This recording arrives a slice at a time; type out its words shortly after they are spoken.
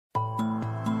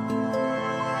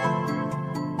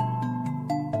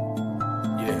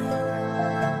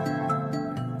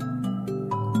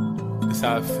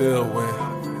That's how I feel when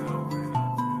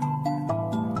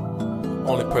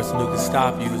only person who can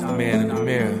stop you is the man in the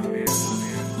mirror.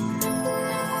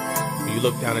 When you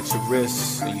look down at your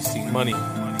wrists and you see money.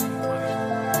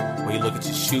 When you look at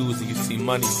your shoes and you see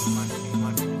money.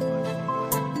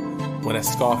 When that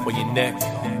scarf on your neck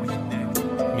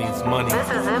means money. This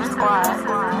is Zip Squad.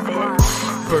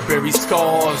 Burberry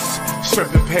scars,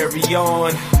 shrimp and Perry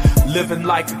on. Living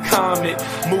like a comet,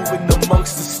 moving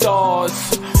amongst the stars.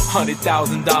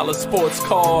 $100,000 sports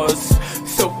cars,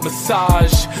 silk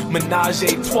massage, menage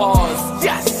a trois.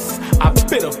 Yes, I've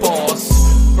been a boss.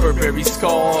 Burberry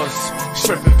scars,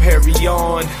 shrimp and Perry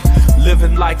on.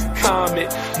 Living like a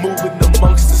comet, moving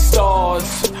amongst the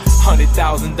stars.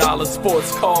 $100,000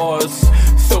 sports cars,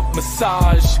 silk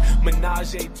massage,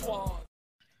 menage a trois.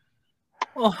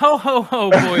 Well, ho, ho, ho,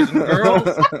 boys and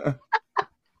girls.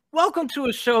 Welcome to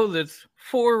a show that's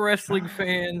for wrestling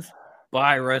fans,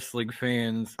 by wrestling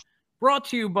fans, brought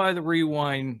to you by the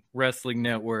Rewind Wrestling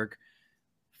Network.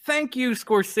 Thank you,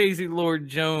 Scorsese Lord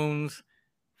Jones,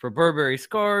 for Burberry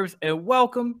Scarves, and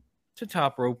welcome to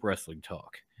Top Rope Wrestling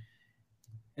Talk.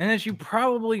 And as you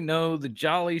probably know, the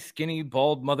jolly, skinny,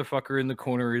 bald motherfucker in the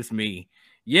corner is me.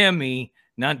 Yeah, me,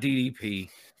 not DDP,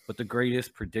 but the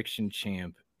greatest prediction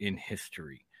champ in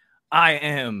history. I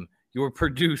am your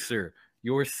producer,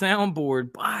 your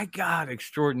soundboard, by God,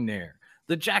 extraordinaire,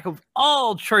 the jack of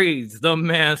all trades, the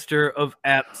master of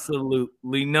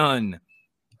absolutely none,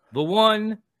 the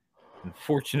one,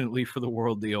 unfortunately for the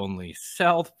world, the only,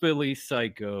 South Philly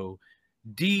Psycho,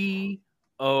 D-O-M.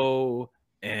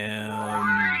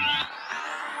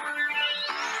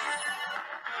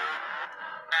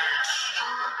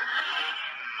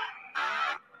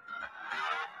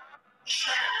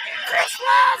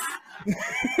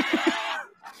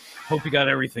 Hope you got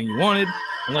everything you wanted.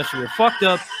 Unless you were fucked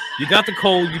up, you got the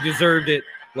cold, you deserved it.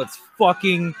 Let's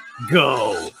fucking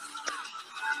go.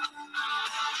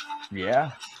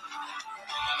 Yeah.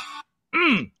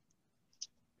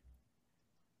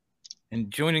 And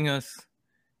joining us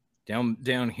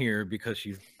down here because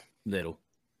she's little.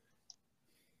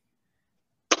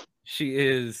 She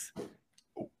is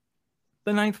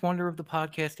the ninth wonder of the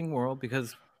podcasting world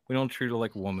because we don't treat her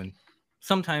like a woman.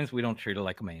 Sometimes we don't treat her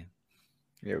like a man.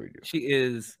 Yeah, we do. She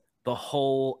is the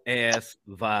whole ass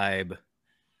vibe.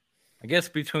 I guess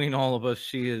between all of us,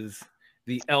 she is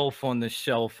the elf on the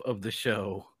shelf of the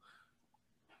show.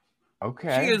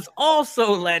 Okay. She is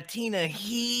also Latina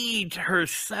Heat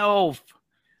herself.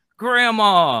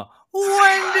 Grandma Wendy! If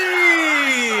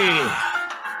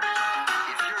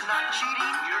you're not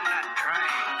cheating, you're not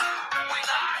trying. We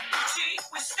lie, we cheat,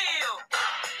 we steal.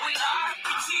 We lie,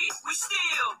 we cheat, we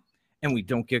steal. And we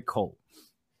don't get cold.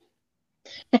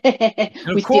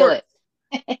 We steal it.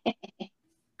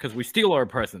 Because we steal our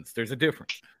presents. There's a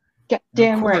difference.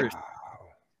 Damn right.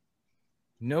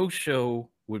 No show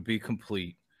would be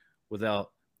complete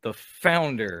without the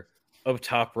founder of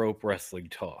Top Rope Wrestling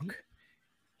Talk.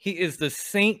 He is the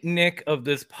Saint Nick of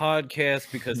this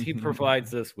podcast because he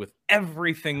provides us with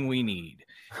everything we need.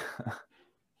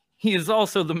 He is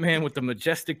also the man with the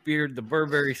majestic beard, the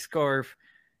Burberry scarf.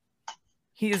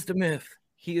 He is the myth.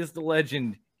 He is the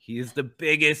legend. He is the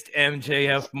biggest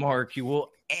MJF mark you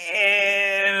will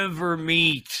ever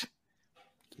meet.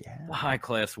 Yeah. The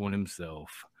high-class one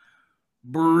himself.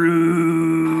 Bruce.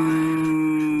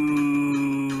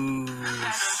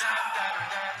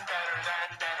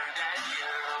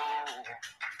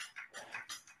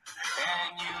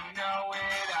 And you know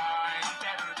it, I'm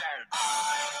better than you.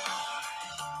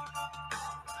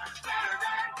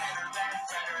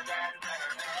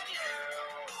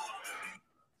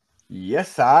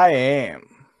 Yes, I am.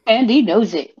 And he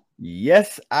knows it.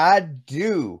 Yes, I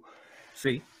do.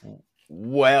 See?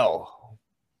 Well,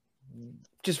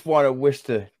 just want to wish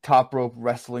the Top Rope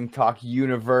Wrestling Talk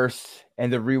universe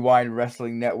and the Rewind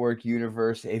Wrestling Network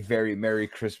universe a very Merry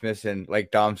Christmas. And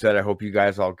like Dom said, I hope you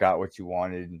guys all got what you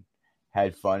wanted and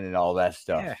had fun and all that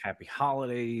stuff. Yeah, happy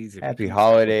holidays. Happy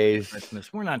holidays.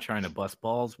 Christmas. We're not trying to bust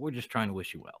balls. We're just trying to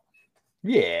wish you well.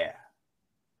 Yeah,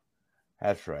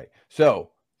 that's right.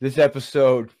 So this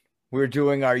episode, we're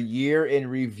doing our year in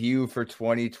review for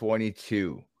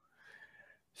 2022.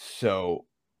 So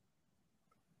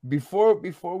before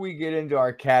we get into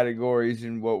our categories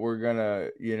and what we're gonna,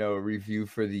 review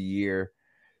for the year,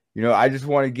 I just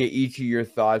want to get each of your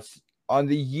thoughts on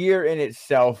the year in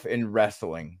itself in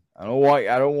wrestling. I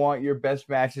don't want your best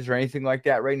matches or anything like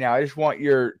that right now. I just want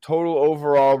your total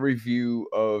overall review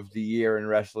of the year in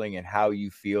wrestling and how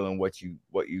you feel and what you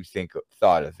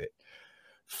thought of it.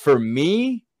 For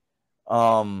me,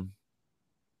 I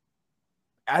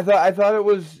thought it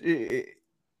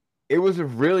was a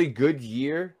really good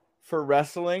year for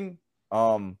wrestling.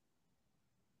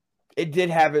 It did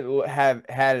have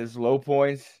had its low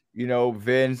points. You know,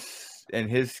 Vince and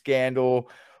his scandal.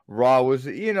 Raw was,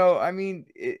 I mean,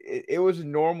 it was a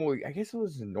normal. I guess it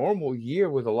was a normal year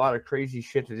with a lot of crazy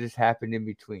shit that just happened in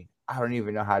between. I don't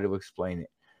even know how to explain it.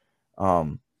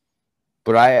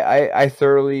 But I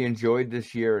thoroughly enjoyed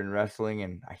this year in wrestling,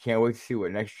 and I can't wait to see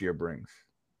what next year brings.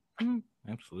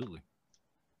 Absolutely.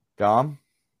 Dom?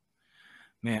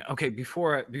 Man, okay,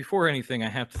 before anything, I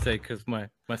have to say, because my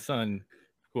son,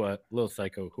 Little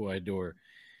Psycho, who I adore,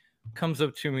 comes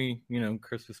up to me,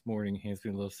 Christmas morning, hands me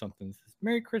a little something, says,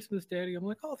 "Merry Christmas, Daddy." I'm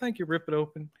like, "Oh, thank you." Rip it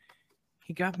open.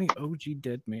 He got me OG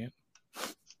Dead Man.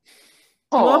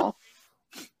 Oh,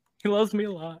 He loves me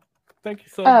a lot. Thank you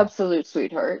so much. absolute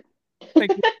sweetheart.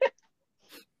 Thank you.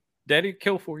 Daddy,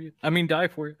 kill for you. I mean, die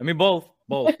for you. I mean, both.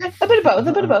 A bit of both.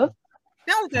 A bit of both.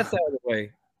 Now that that's out of the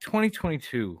way,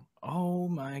 2022. Oh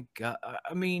my God.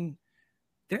 I mean,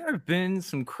 there have been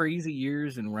some crazy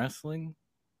years in wrestling.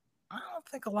 I don't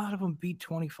think a lot of them beat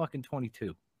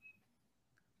 2022.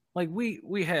 Like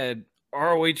we had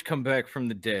ROH come back from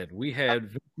the dead. We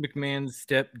had Vince McMahon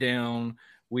step down.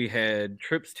 We had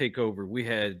Trips take over. We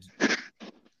had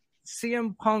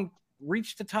CM Punk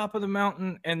reach the top of the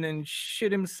mountain and then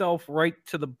shit himself right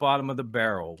to the bottom of the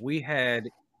barrel. We had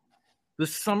the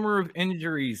summer of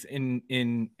injuries in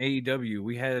AEW.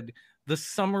 We had the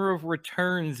summer of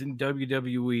returns in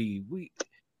WWE.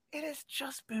 It has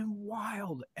just been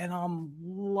wild, and I'm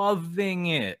loving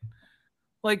it.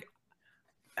 Like,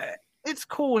 it's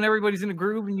cool when everybody's in a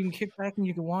groove and you can kick back and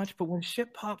you can watch, but when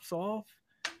shit pops off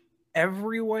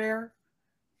everywhere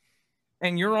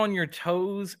and you're on your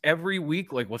toes every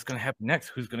week, like, what's going to happen next?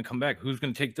 Who's going to come back? Who's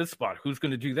going to take this spot? Who's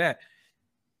going to do that?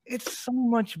 It's so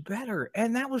much better.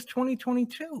 And that was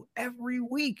 2022. Every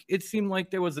week, it seemed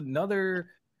like there was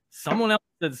someone else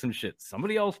said some shit.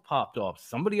 Somebody else popped off.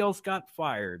 Somebody else got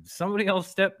fired. Somebody else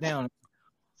stepped down.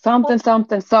 Something.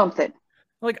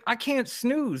 Like, I can't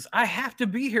snooze. I have to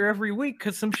be here every week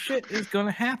because some shit is going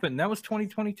to happen. That was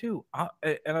 2022.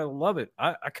 And I love it.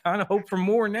 I kind of hope for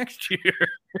more next year.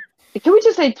 Can we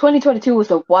just say 2022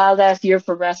 was a wild ass year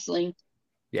for wrestling?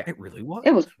 Yeah, it really was.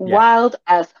 It was wild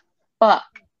as fuck.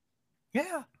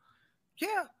 Yeah.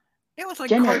 It was like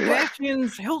January.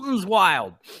 Kardashians, Hilton's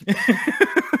wild.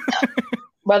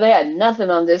 But they had nothing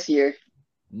on this year.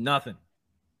 Nothing.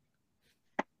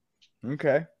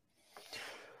 Okay.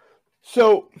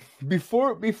 So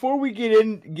before we get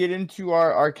into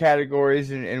our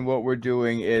categories and what we're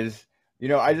doing is,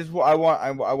 I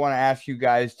want to ask you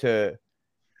guys to,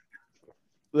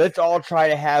 let's all try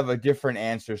to have a different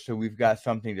answer so we've got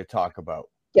something to talk about.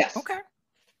 Yes. Okay.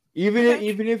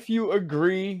 Even if you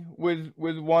agree with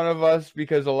one of us,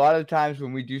 because a lot of times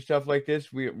when we do stuff like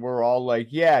this, we're all like,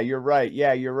 yeah, you're right,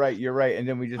 and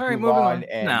then we just move on,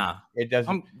 and it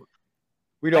doesn't.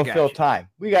 We don't fill time.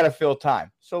 We got to fill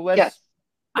time. So let's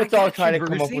all try to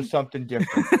come up with something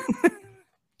different.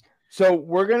 So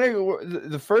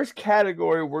the first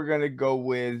category we're gonna go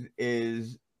with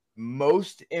is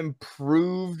most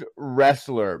improved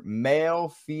wrestler, male,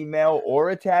 female, or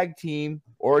a tag team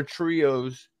or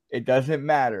trios. It doesn't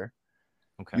matter.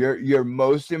 Okay. You're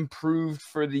most improved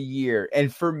for the year.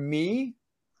 And for me,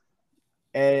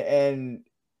 and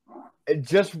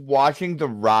just watching the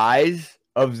rise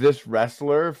of this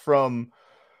wrestler from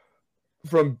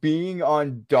being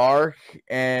on Dark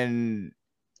and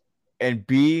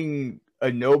being a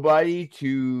nobody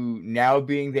to now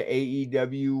being the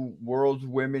AEW World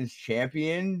Women's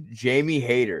Champion, Jamie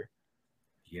Hayter.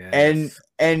 Yes.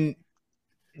 And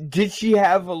did she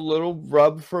have a little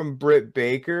rub from Britt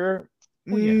Baker?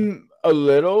 Well, yeah. A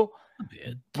little. A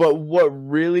bit. But what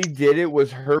really did it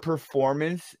was her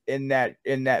performance in that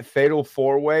fatal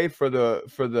 4-way for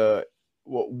the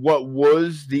what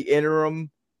was the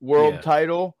interim world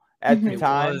title at the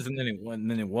time. Was, and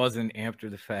then it wasn't after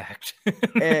the fact.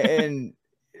 and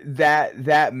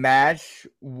that match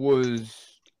was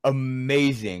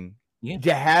amazing. Yeah.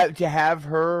 To have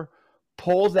her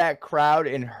pull that crowd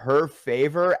in her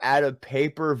favor at a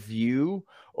pay-per-view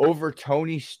over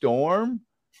Toni Storm.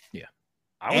 Yeah.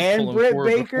 I was pulling Britt for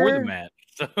Baker before the match.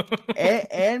 So.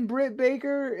 and Britt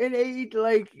Baker in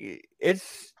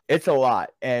it's a lot.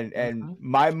 And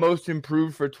my most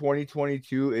improved for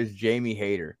 2022 is Jamie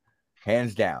Hayter.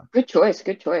 Hands down. Good choice.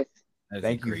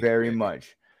 Thank you very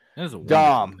much.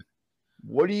 Dom,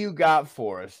 what do you got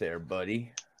for us there,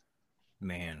 buddy?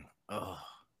 Man,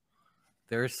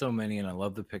 there are so many, and I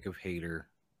love the pick of Hayter.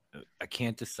 I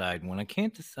can't decide. When I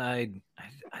can't decide,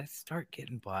 I start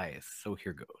getting biased. So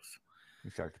here goes.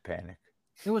 You start to panic.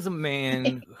 There was a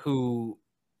man who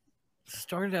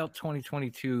started out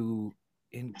 2022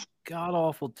 in god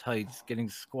awful tights, getting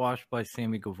squashed by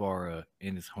Sammy Guevara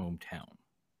in his hometown.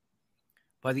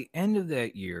 By the end of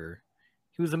that year,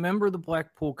 he was a member of the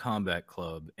Blackpool Combat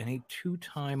Club and a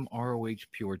 2-time ROH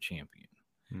Pure Champion.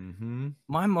 Mm-hmm.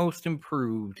 My most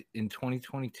improved in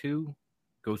 2022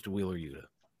 goes to Wheeler Yuta.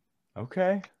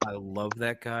 Okay. I love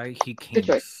that guy. He came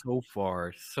choice. so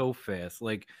far, so fast.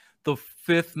 Like the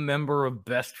 5th member of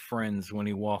Best Friends when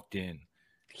he walked in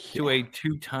to a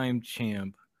 2-time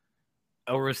champ,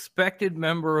 a respected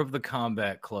member of the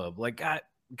Combat Club. Like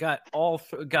got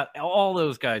all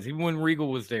those guys. Even when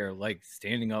Regal was there, like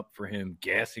standing up for him,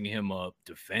 gassing him up,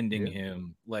 defending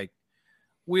him. Like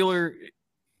Wheeler,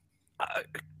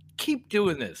 keep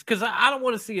doing this because I don't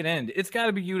want to see it end. It's got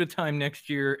to be Yuta time next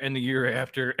year and the year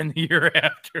after and the year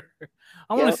after.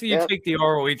 I want to see you take the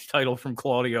ROH title from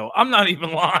Claudio. I'm not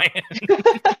even lying.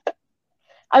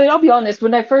 I mean, I'll be honest.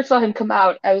 When I first saw him come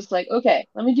out, I was like, okay,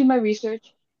 let me do my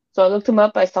research. So I looked him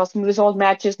up. I saw some of his old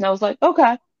matches, and I was like,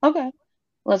 okay,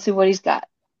 let's see what he's got.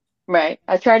 Right.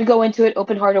 I tried to go into it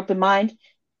open heart, open mind,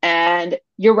 and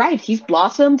you're right. He's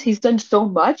blossomed. He's done so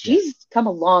much. Yeah. He's come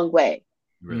a long way.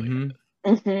 Really?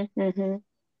 Mm-hmm.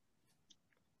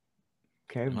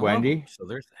 Okay, Oh, Wendy. so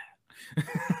there's that.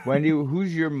 Wendy,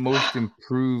 who's your most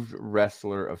improved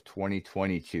wrestler of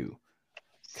 2022?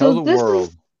 Tell So the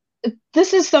world.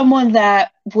 this is someone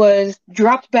that was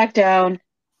dropped back down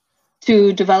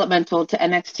to developmental to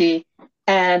NXT,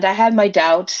 and I had my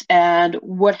doubts. And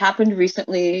what happened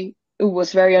recently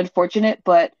was very unfortunate,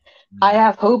 but I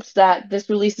have hopes that this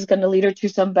release is going to lead her to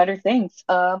some better things.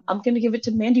 I'm going to give it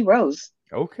to Mandy Rose.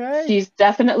 Okay. She's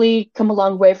definitely come a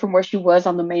long way from where she was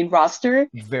on the main roster.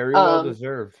 Very well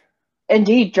deserved.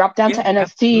 Indeed, dropped down to NXT,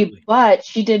 absolutely. but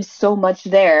she did so much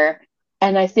there.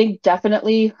 And I think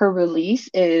definitely her release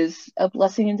is a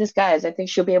blessing in disguise. I think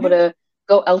she'll be able to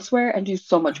go elsewhere and do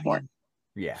so much more.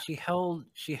 Yeah. She held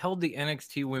the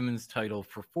NXT Women's title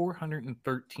for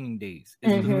 413 days.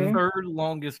 It's the Mhm. 3rd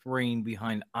longest reign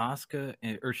behind Shayna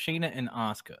and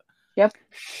Asuka. Yep.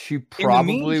 She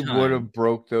probably would meantime- have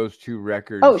broke those 2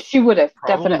 records. Oh, she would have,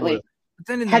 Probably definitely. would've. But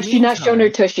then in the Had she not shown her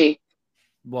meantime- tushy.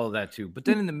 Well, that too. But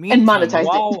then in the And meantime, monetized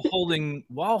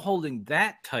while holding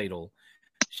that title,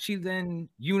 she then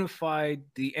unified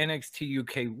the NXT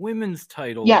UK Women's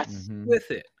title Yes. with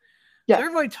it. Yeah. So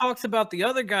everybody talks about the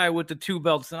other guy with the 2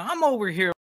 belts, and I'm over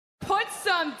here. Put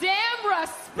some damn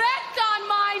respect on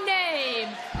my name.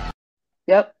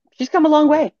 Yep. She's come a long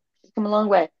way.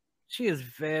 She's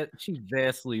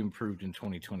vastly improved in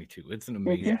 2022. It's an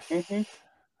amazing. Mhm.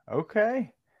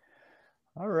 Okay.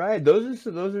 All right. Those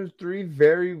are 3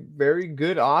 very, very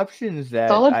good options that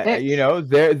Solid picks.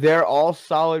 they're all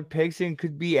solid picks and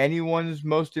could be anyone's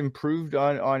most improved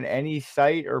on any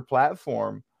site or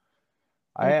platform.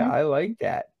 I like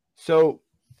that. So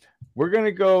we're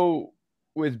gonna go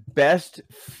with best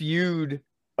feud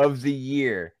of the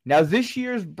year. Now, this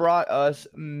year's brought us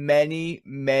many,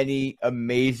 many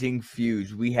amazing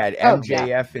feuds. We had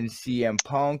MJF and CM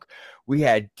Punk. We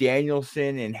had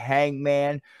Danielson and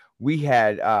Hangman. We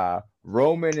had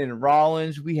Roman and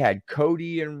Rollins. We had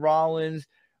Cody and Rollins.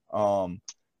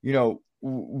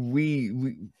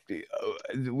 We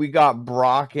got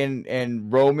Brock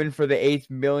and Roman for the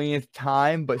 8th millionth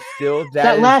time, but still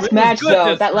That last match, good though.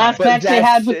 this That time. last But match they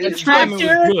had with the that's- it's-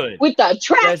 tractor. With the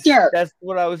tractor. That's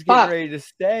what I was getting Fuck. ready to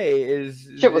say. Is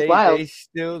Shit was wild.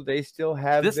 they still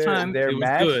have This time, their it was good.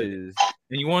 matches.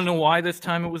 And you want to know why this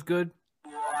time it was good?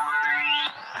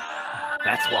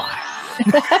 That's why.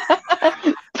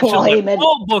 Paul Heyman.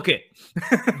 Oh, book it.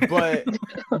 but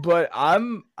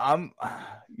I'm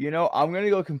gonna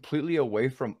go completely away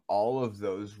from all of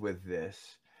those with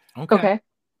this. Okay.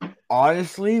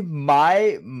 Honestly,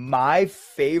 my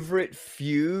favorite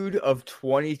feud of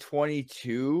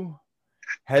 2022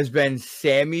 has been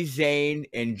Sami Zayn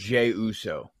and Jey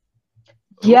Uso.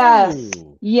 Yes.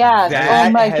 Ooh. Yes. That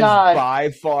Oh my has god. by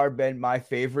far been my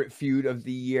favorite feud of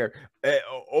the year.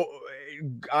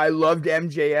 I loved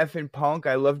MJF and Punk.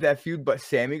 I loved that feud, but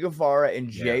Sammy Guevara and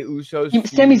Jey Uso's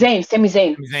Sami feud, Zayn. Sami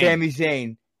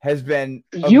Zayn has been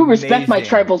You respect my amazing.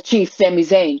 tribal chief, Sami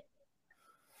Zayn.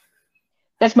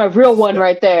 That's my real one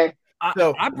right there.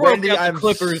 So, I broke Wendy, out the I'm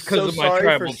Clippers because so of my sorry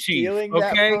tribal for chief. stealing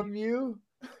that Okay. from you.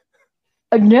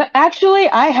 No, actually,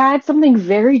 I had something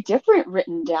very different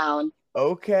written down.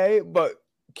 Okay, but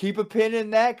keep a pin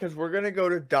in that because we're gonna go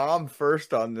to Dom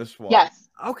first on this one. Yes.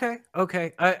 Okay.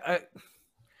 I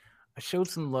showed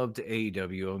some love to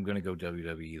AEW. I'm gonna go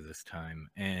WWE this time,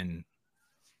 and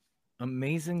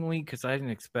amazingly, because I didn't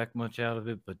expect much out of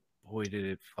it, but boy, did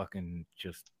it fucking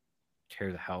just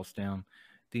tear the house down.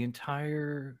 The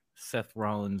entire Seth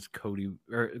Rollins Cody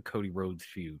Rhodes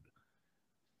feud.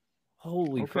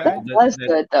 Holy Okay. fuck! That was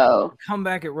good though.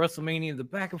 Comeback at WrestleMania, the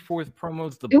back and forth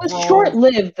promos, the It was brawls.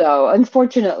 short-lived though.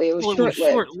 Unfortunately, it was Well, it was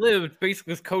short-lived. short-lived,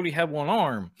 basically, because Cody had one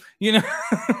arm. You know,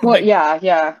 Well, like,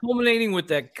 yeah. culminating with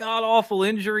that god awful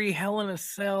injury, Hell in a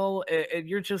Cell, and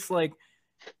you're just like,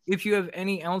 if you have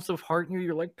any ounce of heart in you,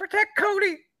 you're like, protect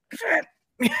Cody. Shit.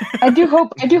 I do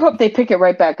hope they pick it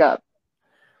right back up.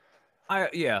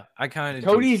 I kind of.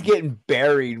 Cody's getting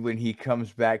buried when he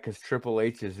comes back because Triple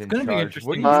H is in gonna be charge.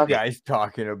 What interesting are you to see. guys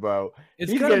talking about?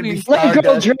 It's He's gonna be Let a girl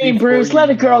Stardust dream, before Bruce. you Let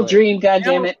a girl know it. dream. God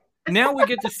damn it. Now we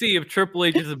get to see if Triple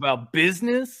H is about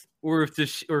business or if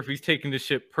he's taking the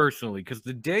shit personally. Because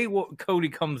the day Cody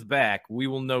comes back, we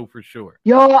will know for sure.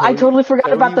 Yo, I Cody- totally forgot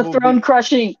Cody about the will throne be-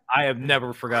 crushing. I have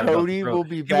never forgot Cody about the will throne.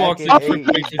 be He back walks in in, Triple H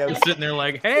is AEW. just sitting there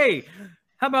like, "Hey,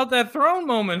 how about that throne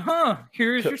moment, huh?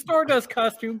 Here's your Stardust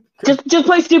costume." Just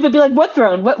play stupid. Be like, what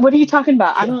throne? What are you talking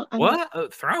about? I don't.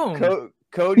 What throne?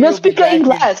 Cody No will be speak back in-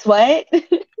 English. What?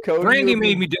 Cody Brandy will be-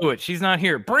 made me do it. She's not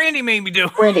here. Brandy made me do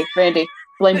it. Brandy.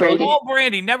 Blame Brandy. All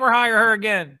Brandy. Never hire her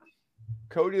again.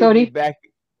 Cody will be Cody? back.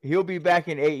 He'll be back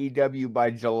in AEW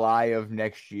by July of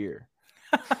next year.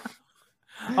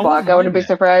 Fuck, I wouldn't be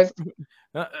surprised.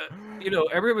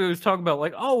 Everybody was talking about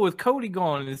like, oh, with Cody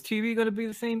gone, is TV going to be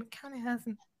the same? It kind of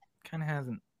hasn't.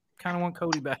 Kind of want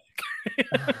Cody back.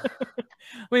 I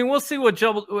mean, we'll see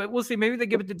we'll see. Maybe they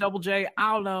give it to Double J.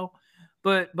 I don't know,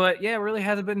 but yeah, it really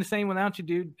hasn't been the same without you,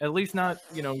 dude. At least not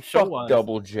show wise.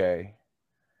 Double J.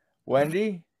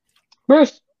 Wendy,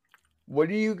 Bruce. what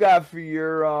do you got for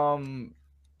your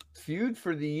feud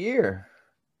for the year?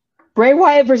 Bray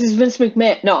Wyatt versus Vince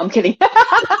McMahon. No, I'm kidding.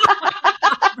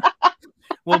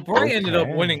 Well, Bray ended up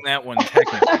winning that one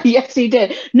technically. Yes, he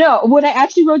did. No, what I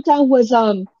actually wrote down was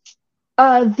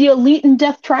the Elite and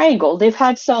Death Triangle. They've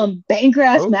had some banger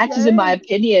ass matches in my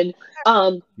opinion.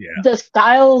 The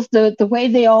styles, the way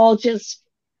they all just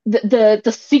the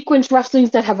sequence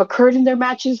wrestlings that have occurred in their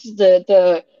matches,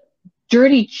 the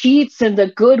dirty cheats and the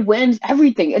good wins,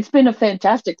 everything. It's been a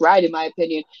fantastic ride in my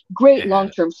opinion. Great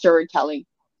long-term storytelling.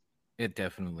 It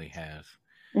definitely has.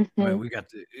 Mm-hmm. I mean,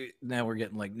 now we're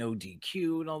getting like no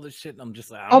DQ and all this shit, and I'm just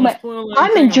like,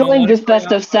 I'm enjoying this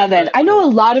best of 7. I know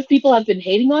a lot of people have been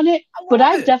hating on it, but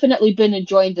I've definitely been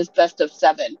enjoying this best of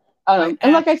 7. And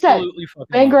like I said,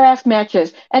 banger ass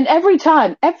matches. And every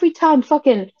time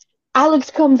fucking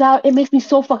Alex comes out, it makes me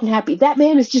so fucking happy. That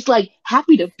man is just like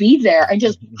happy to be there and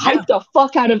just hype the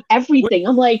fuck out of everything.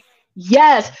 I'm like,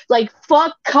 yes, like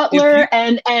fuck Cutler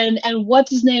and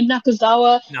what's his name,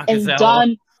 Nakazawa.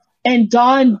 And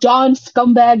Don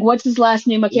scumbag, what's his last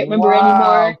name? I can't remember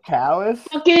anymore. Callus?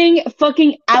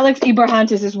 Fucking Alex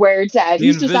Eberhantis is where it's at. The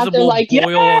He's just out there like,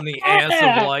 boil on the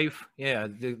ass of life. Yeah.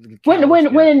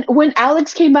 When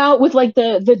Alex came out with like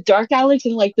the dark Alex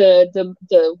and like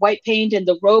the white paint and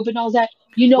the robe and all that,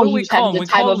 he was having the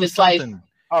time of his life.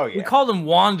 Oh yeah. We called him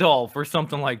Wandolph or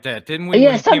something like that, didn't we?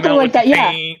 Yeah, something like that.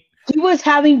 Yeah. He was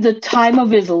having the time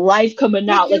of his life coming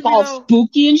out, like all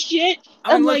spooky and shit.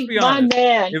 I'm like, my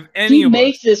man, he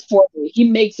makes this for me. He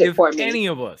makes it for me.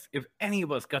 If any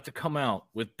of us got to come out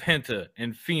with Penta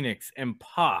and Phoenix and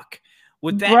Pac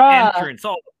with that entrance,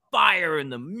 all the fire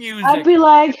and the music, I'd be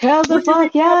like, hell the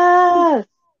fuck yes.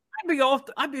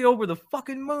 I'd be over the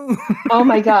fucking moon. Oh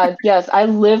my god, yes, I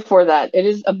live for that. It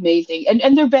is amazing,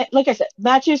 and they're like I said,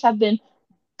 matches have been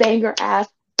banger ass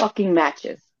fucking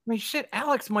matches. I mean, shit,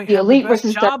 Alex might have the best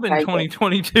job in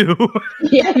 2022.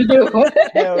 Yeah, you do.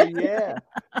 Hell yeah.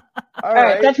 All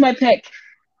right, that's my pick.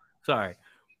 Sorry.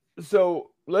 So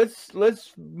let's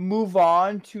move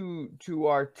on to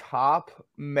our top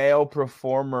male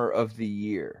performer of the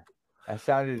year. That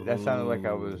sounded like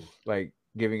I was like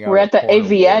giving out. We're at the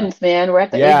AVNs, man. We're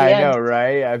at the AVNs. I know,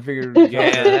 right? I figured.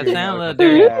 Yeah, that sounded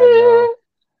dirty.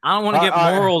 I don't want to get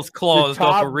morals claused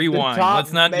off a rewind.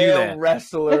 Let's not do that.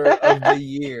 Wrestler of the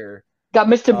year. Got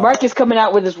Mr. Marcus coming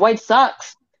out with his white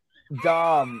socks.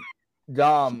 Dom.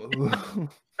 God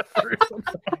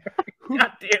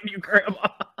damn you, Grandma.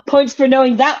 Points for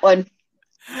knowing that one.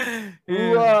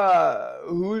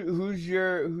 Who's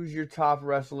your top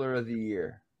wrestler of the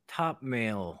year? Top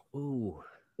male. Ooh.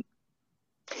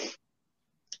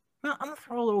 Well, I'm gonna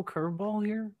throw a little curveball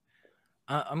here.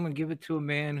 I'm going to give it to a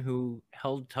man who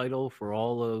held title for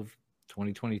all of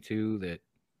 2022 that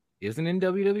isn't in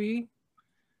WWE.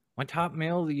 My top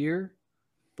male of the year,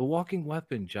 the walking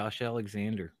weapon, Josh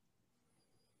Alexander.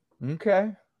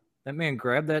 Okay. That man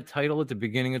grabbed that title at the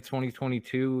beginning of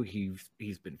 2022. He's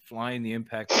been flying the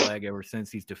Impact flag ever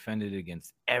since. He's defended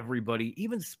against everybody,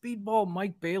 even Speedball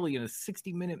Mike Bailey in a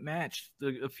 60-minute match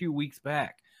a few weeks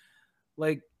back.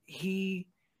 Like, he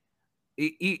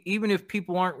even if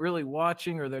people aren't really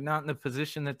watching or they're not in the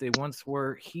position that they once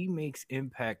were, he makes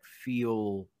Impact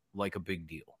feel like a big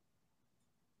deal.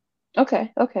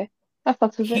 Okay. I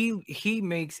fucks with it.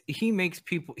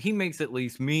 He makes at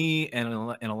least me and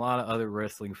a lot of other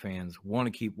wrestling fans want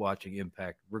to keep watching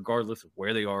Impact regardless of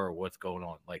where they are or what's going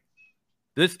on. Like,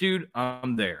 this dude,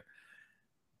 I'm there.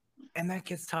 And that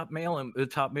gets top male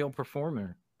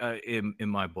performer in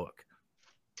my book.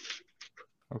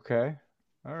 Okay.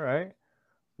 All right.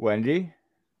 Wendy,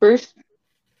 Bruce.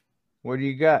 what do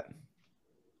you got?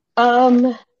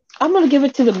 I'm gonna give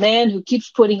it to the man who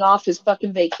keeps putting off his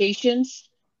fucking vacations.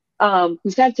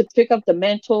 Who's had to pick up the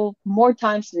mantle more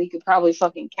times than he could probably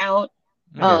fucking count.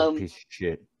 That guy's a piece of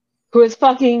shit. Who has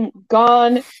fucking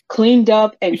gone, cleaned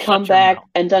up, and You come shut your back mouth.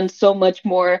 and done so much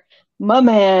more. My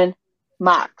man,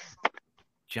 Mox.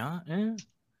 John,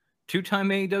 two-time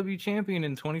AEW champion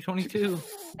in 2022.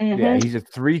 Yeah, he's a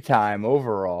 3-time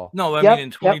overall. No, I Yep, mean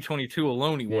in 2022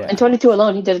 alone he won. Yeah. In 22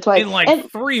 alone, he did it twice. In like and,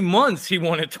 3 months he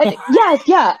won it twice.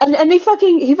 and he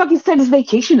fucking set his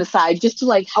vacation aside just to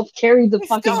like help carry the He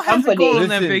fucking still hasn't company. gone on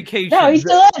that Listen, vacation. No, he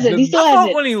still hasn't. He still I thought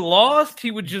hasn't. when he lost,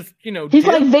 he would just, He's dip.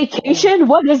 like, vacation?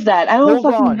 What is that? I don't Hold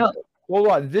fucking on. know. Hold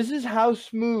on. This is how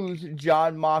smooth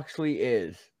John Moxley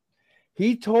is.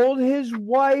 He told his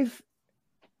wife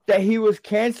that he was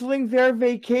canceling their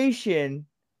vacation,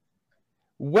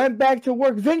 went back to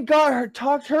work, then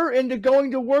talked her into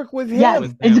going to work with him.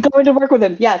 Yes, it's going to work with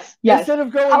him. Yes. Instead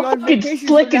of going How on fucking vacation.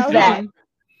 slick so is now that? he's-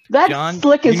 That's John,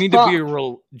 slick you as need fuck.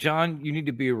 to be John, you need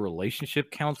to be a relationship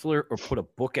counselor or put a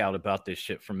book out about this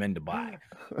shit for men to buy.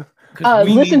 'Cause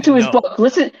we Listen need to his know. book.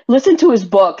 Listen to his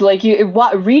book. Like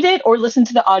read it or listen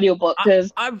to the audiobook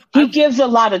because he gives a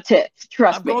lot of tips.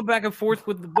 Trust I've me. gone back and forth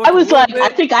with the book. I was a little like, bit.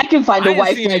 I think I can find I a ain't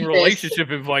wife seen like any this. relationship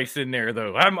advice in there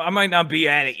though. I might not be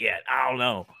at it yet. I don't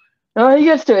know. Oh, he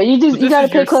gets to it. But You this got to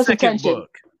is pay your close second attention.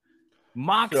 book.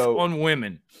 Mox So- on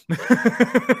women.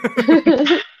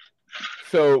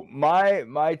 So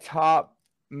my top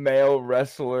male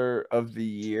wrestler of the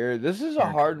year. This is a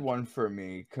hard one for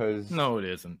me because No, it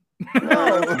isn't.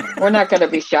 We're not gonna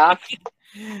be shocked.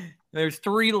 There's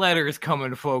 3 letters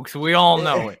coming, folks. We all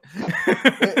know it.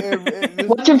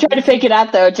 Watch him try to fake it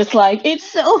out though. Just like it's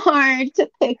so hard to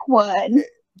pick one.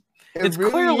 It's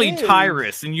really clearly is.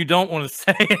 Tyrus, and you don't want to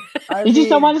say it. You just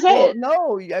don't want to say it.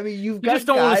 No, I mean you've You got just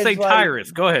don't want to guys say like,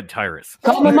 Tyrus. Go ahead, Tyrus.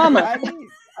 Call my mama.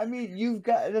 I mean, you've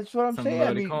got. That's what I'm saying. I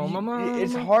Somebody mean, call my mama.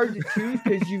 it's hard to choose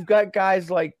because you've got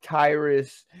guys like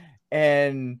Tyrus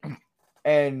and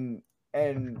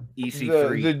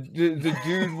EC3. the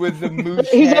dude with the moose.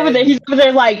 He's over head. there. He's over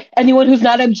there. Like anyone who's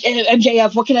not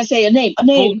MJF. What can I say? A name. A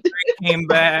name. Came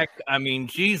back. I mean,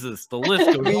 Jesus, the list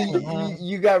I goes mean, on.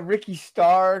 you got Ricky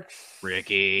Starks.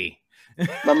 Ricky.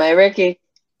 But my Ricky,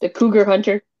 the Cougar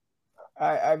Hunter.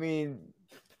 I mean,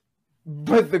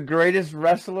 but the greatest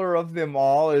wrestler of them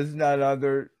all is none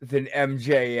other than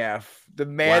MJF, the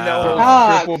man that Wow.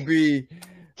 holds Triple B,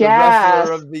 the Yes.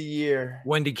 wrestler of the year.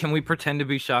 Wendy, can we pretend to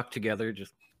be shocked together?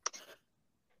 Just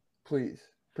Please,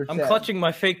 I'm pretend. clutching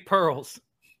my fake pearls.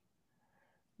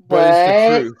 But it's the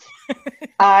What?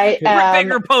 truth. I Rick am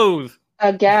Baker pose.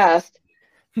 aghast.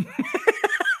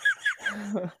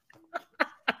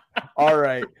 All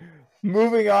right.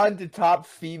 Moving on to top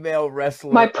female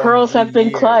wrestler. My of pearls the have been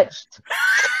year. clutched.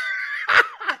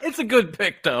 It's a good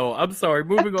pick, though. I'm sorry.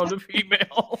 Moving on to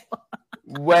female.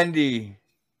 Wendy,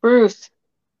 Bruce.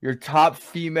 your top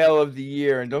female of the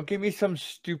year. And don't give me some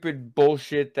stupid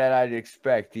bullshit that I'd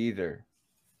expect either.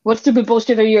 What stupid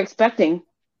bullshit are you expecting?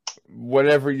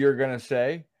 Whatever you're going to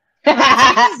say.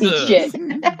 Jesus. Shit.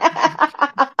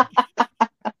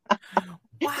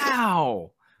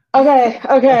 Wow. Okay.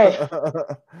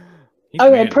 He's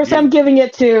Okay, mad at person you. I'm giving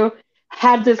it to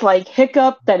had this like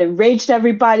hiccup that enraged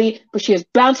everybody, but she has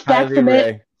bounced back Kylie from it.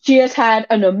 Ray. She has had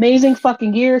an amazing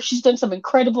fucking year. She's done some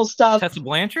incredible stuff. Tessa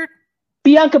Blanchard?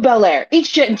 Bianca Belair. Eat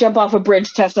shit and jump off a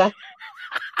bridge, Tessa.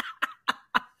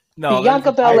 No,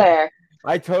 Bianca that's- Belair.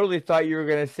 I totally thought you were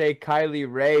gonna say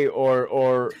Kylie Ray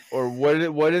or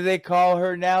what do they call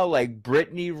her now? Like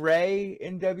Brittany Ray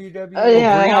in WWE? Oh,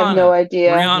 yeah, I have no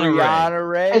idea. Rihanna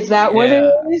Ray. Ray. Is that what it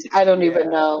Yeah. is? I don't even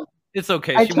know. It's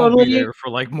okay. I She won't be totally- there for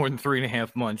like more than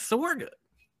 3.5 months, so we're good.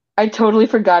 I totally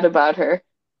forgot about her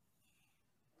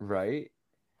Right?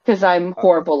 because I'm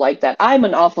horrible like that. I'm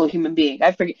an awful human being.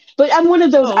 I forget, but I'm one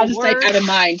of those Oh, out of sight, word. out of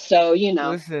mind. So you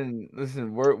know. Listen.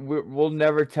 We'll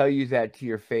never tell you that to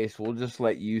your face. We'll just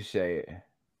let you say it.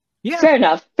 Yeah, Fair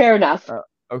enough. Fair enough.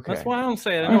 Okay. that's why I don't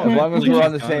say it. I Mhm. don't As long as believe we're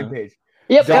on the she's same gonna. page.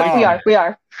 Yep, Dom. we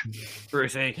are.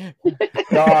 Brucey.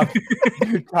 Dom,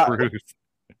 Bruce.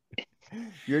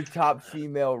 your top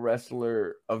female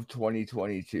wrestler of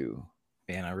 2022.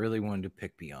 And I really wanted to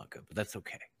pick Bianca, but that's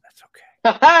okay. That's okay.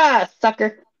 Ha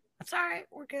sucker. That's all right.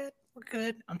 We're good. We're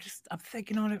good. I'm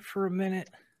thinking on it for a minute.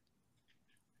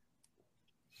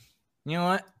 You know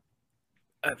what?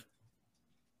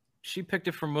 She picked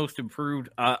it for most improved.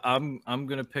 I'm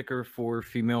gonna pick her for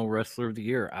female wrestler of the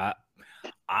year. I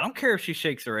don't care if she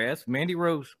shakes her ass. Mandy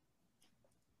Rose.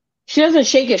 She doesn't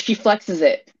shake it, she flexes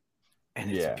it. And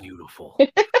it's Yeah. beautiful.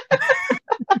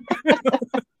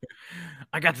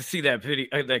 I got to see that video,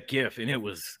 that GIF, and it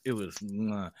was.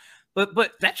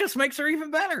 But that just makes her even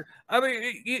better. I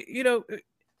mean, you know,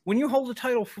 when you hold the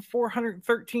title for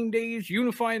 413 days,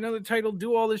 unify another title,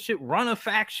 do all this shit, run a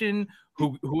faction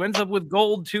who ends up with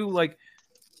gold too, like,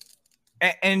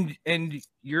 and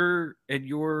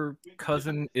your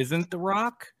cousin isn't The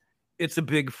Rock, it's a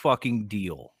big fucking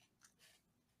deal.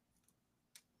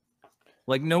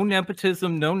 Like, no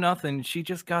nepotism, no nothing. She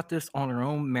just got this on her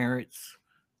own merits.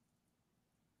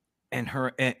 And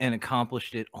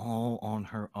accomplished it all on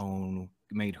her own,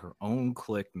 made her own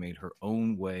click, made her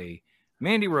own way.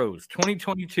 Mandy Rose,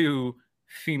 2022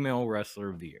 Female Wrestler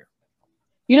of the Year.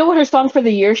 You know what her song for the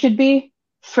year should be?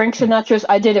 Frank Sinatra's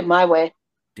I Did It My Way.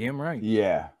 Damn right.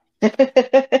 Yeah. I did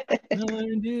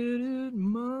it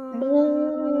my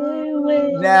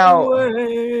way. Now,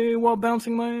 While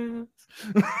bouncing my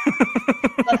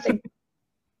ass.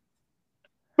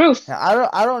 Bruce.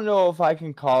 I don't know if I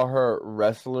can call her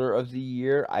wrestler of the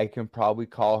year. I can probably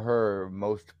call her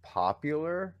most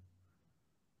popular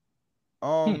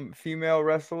female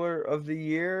wrestler of the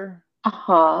year.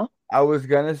 Uh-huh. I was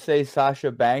gonna say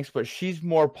Sasha Banks, but she's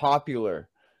more popular.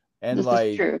 And This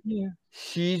like is true. Yeah.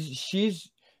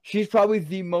 she's probably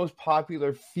the most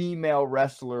popular female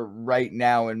wrestler right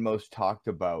now and most talked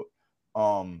about.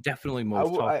 Definitely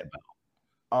most talked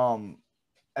about.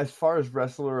 As far as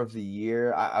wrestler of the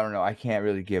year, I don't know. I can't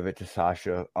really give it to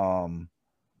Sasha.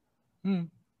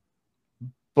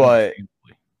 But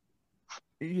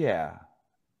yeah,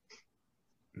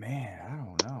 man, I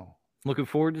don't know. Looking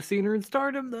forward to seeing her in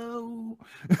Stardom, though.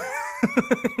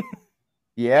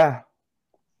 Yeah,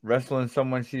 wrestling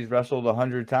someone she's wrestled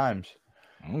 100 times.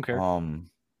 I don't care.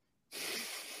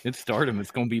 It's Stardom.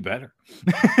 It's gonna be better.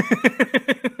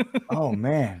 Oh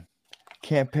man,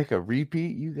 can't pick a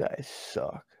repeat. You guys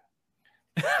suck.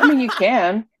 I mean, you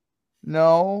can.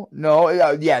 No,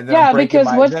 yeah. Yeah, because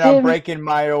I'm breaking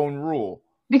my own rule.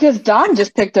 Because Dom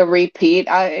just picked a repeat.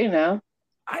 No.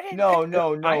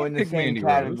 In the same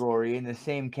category. In the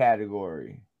same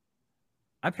category.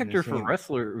 I picked her for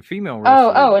wrestler, female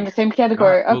wrestler. Oh, in the same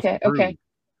category. Okay.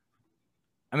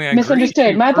 I mean, I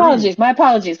misunderstood. My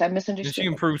apologies. I misunderstood. She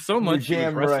improved so much. She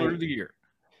was wrestler of the year.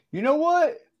 You know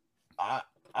what?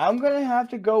 I'm gonna have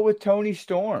to go with Toni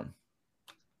Storm.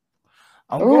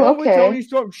 With Toni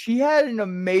Storm. She had an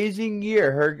amazing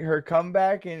year. Her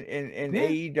comeback in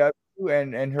AEW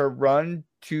and her run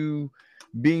to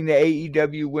being the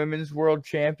AEW Women's World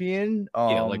Champion.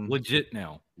 Like legit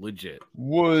now. Legit.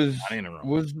 Was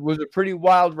a pretty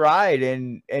wild ride,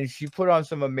 and she put on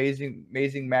some amazing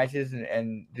matches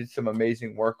and did some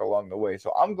amazing work along the way.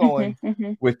 So I'm going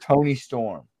with Toni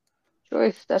Storm.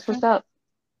 Choice. That's what's up.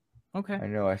 Okay. I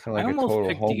know. I sound like I a total almost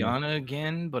picked homer. Deanna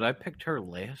again, but I picked her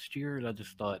last year, and I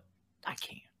just thought I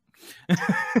can't.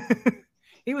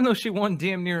 Even though she won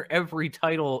damn near every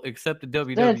title except the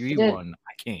WWE one,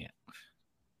 I can't.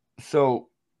 So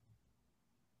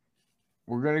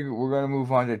we're gonna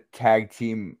move on to tag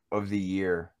team of the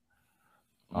year.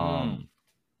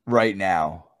 Right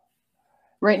now.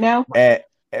 Right now.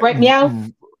 Right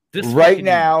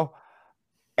now,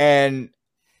 and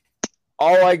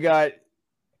all I got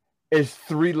is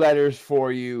 3 letters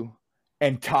for you,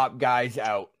 and top guys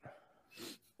out.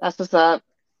 That's what's up.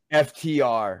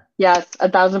 FTR. Yes,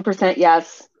 1,000%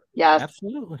 yes. Yes.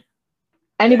 Absolutely.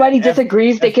 Anybody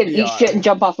disagrees, they can eat shit and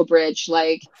jump off a bridge.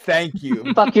 Like, thank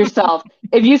you. Fuck yourself.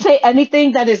 If you say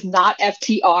anything that is not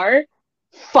FTR,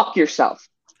 fuck yourself.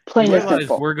 Plain and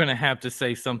simple. We're gonna have to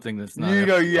say something that's not.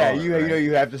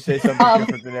 You have to say something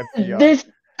different than FTR.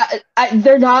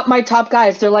 They're not my top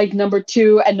guys. They're like number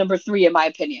 2 and number 3 in my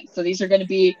opinion. So these are going to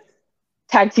be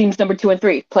tag teams number 2 and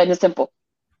 3. Plain and simple.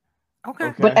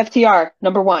 Okay. But FTR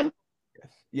number 1.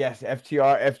 Yes,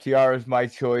 FTR is my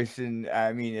choice, and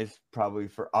I mean it's probably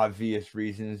for obvious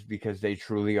reasons because they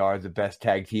truly are the best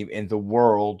tag team in the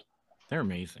world. They're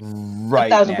amazing.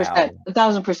 Right 1,000%.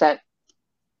 1,000%.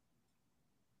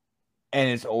 And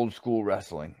it's old school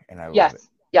wrestling, and I love it.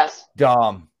 Yes.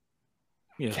 Dom.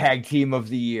 Yeah. Tag team of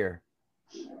the year.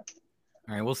 All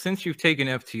right. Well, since you've taken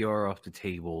FTR off the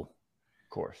table, of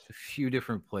course, there's a few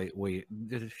different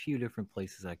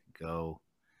places I could go.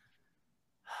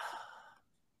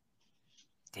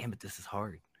 Damn it, this is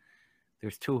hard.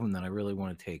 There's two of them that I really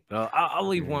want to take, but I'll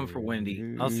leave one for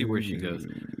Wendy. I'll see where she goes.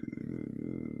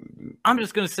 I'm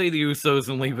just gonna say the Usos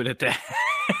and leave it at that.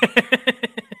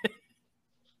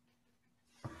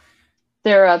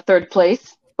 They're third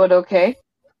place, but okay.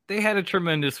 They had a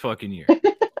tremendous fucking year.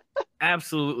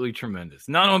 Absolutely tremendous.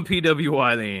 Not on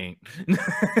PWI, they ain't.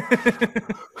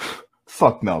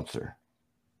 Fuck Meltzer.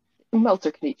 Meltzer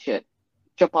can eat shit.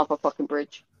 Jump off a fucking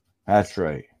bridge. That's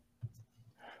right.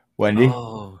 Wendy,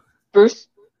 Oh, Bruce,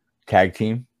 tag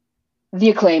team. the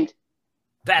Acclaimed.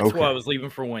 that's Okay. why I was leaving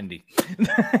for Wendy.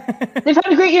 They've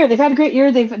had a great year. They've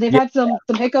had some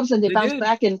hiccups and they They bounced did.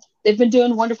 back and they've been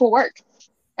doing wonderful work.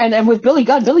 And with Billy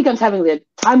Gunn's having the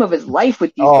time of his life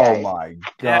with these Oh guys. my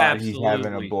god, he's having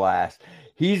Absolutely. a blast.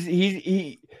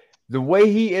 He the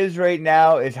way he is right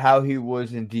now is how he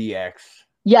was in DX.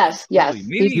 Yes.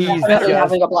 Maybe He's even definitely better.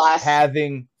 having a blast.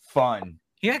 Having fun.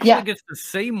 He actually Yeah. gets to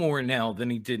say more now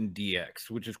than he did in DX,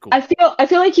 which is cool. I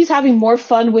feel like he's having more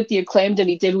fun with the Acclaimed than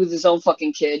he did with his own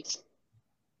fucking kids.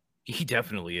 He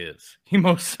definitely is. He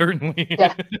most certainly is.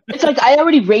 Yeah. It's like, I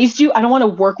already raised you. I don't want to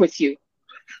work with you.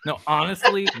 No,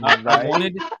 honestly,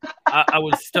 I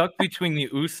was stuck between the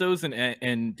Usos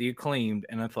and the Acclaimed,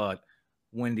 and I thought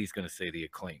Wendy's gonna say the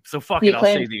Acclaimed. So fuck The it, I'll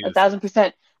say Acclaimed, the Usos.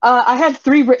 1,000%. I had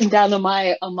 3 written down on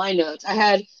my notes. I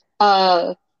had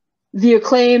the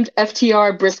Acclaimed,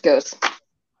 FTR, Briscoes.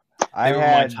 I They were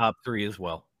had my top 3 as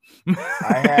well.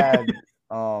 I had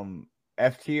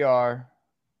FTR,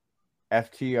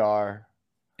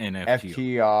 and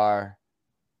FTR,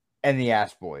 and the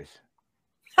Ass Boys.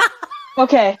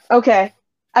 Okay.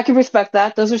 I can respect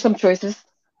that. Those are some choices.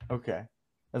 Okay.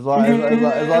 As long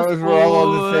as we're all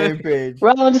on the same page. We're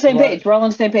all on the same What? page. We're all on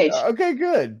the same page. Okay,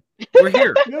 good. We're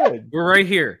here. Good. We're right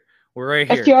here. We're right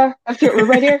here. FTR, we're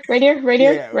right here,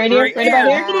 Yeah, right about here.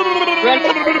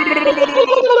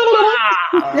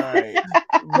 All right.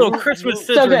 Little Christmas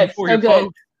So scissoring good, for so you good.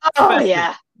 folks. Oh Festive.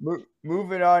 yeah.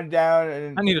 Moving on down.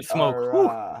 And I need a smoke.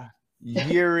 our,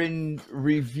 year in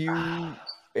review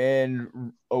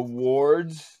and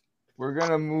awards. We're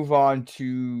gonna move on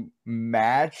to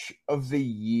match of the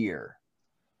year.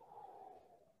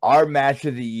 Our match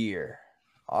of the year.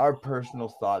 Our personal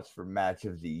thoughts for match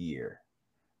of the year.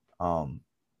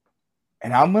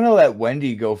 And I'm gonna let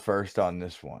Wendy go first on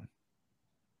this one.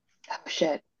 Oh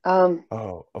shit.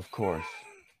 Oh, of course.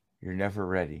 You're never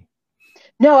ready.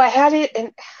 No, I had it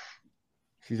and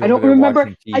She's I over don't there remember.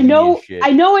 watching TV I know and shit.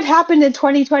 I know it happened in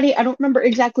 2020. I don't remember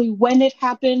exactly when it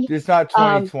happened. It's not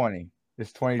 2020.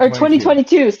 It's Or 2022.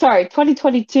 2022. Sorry,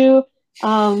 2022.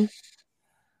 Have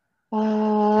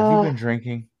you been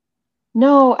drinking?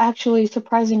 No, actually,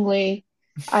 surprisingly,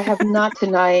 I have not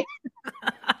tonight.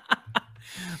 A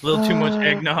little too much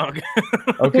eggnog. Here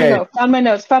Okay. we go. Found my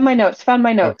notes.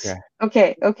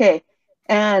 Okay.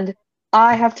 And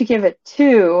I have to give it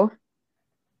 2.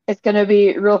 It's gonna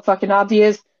be real fucking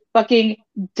obvious. Fucking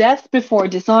Death Before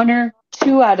Dishonor,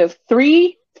 2 out of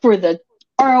 3 for the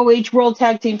ROH World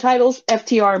Tag Team titles,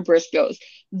 FTR and Briscoes.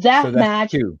 That So that's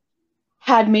match 2.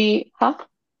 had me, huh?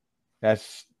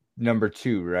 That's number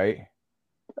 2, right?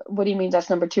 What do you mean that's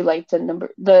number 2? Like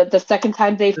the second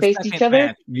time they The faced second each other?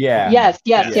 match. Yeah. Yes.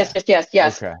 Yeah. Okay. 'Cause the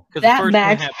That first one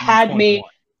match happened in had me. 21.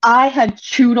 I had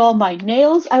chewed all my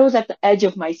nails. I was at the edge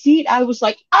of my seat. I was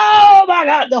like, oh my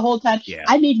God, the whole time. Yeah.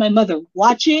 I made my mother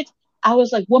watch it. I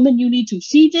was like, woman, you need to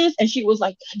see this. And she was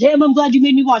like, damn, I'm glad you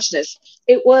made me watch this.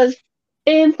 It was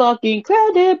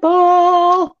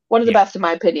incredible. One of the best, in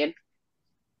my opinion.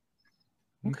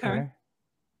 Okay.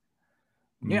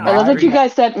 Yeah, I love that agree. you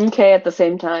guys said okay at the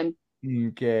same time.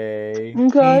 Okay. Okay.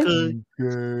 Okay.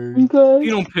 Okay. Okay. If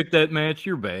you don't pick that match,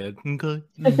 you're bad. Okay.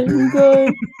 Okay.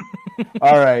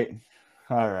 All right.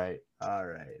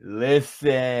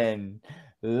 Listen.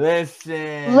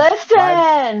 Listen.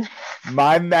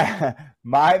 My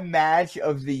match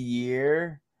of the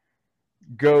year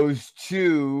goes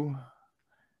to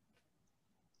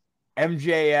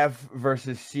MJF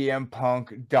versus CM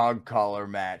Punk dog collar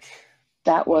match.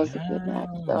 That was a good match,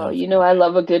 though. You know, I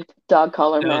love a good dog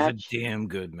collar That match. was a damn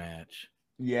good match.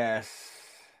 Yes.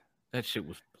 That shit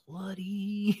was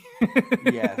bloody.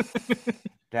 Yes.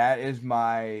 That is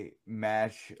my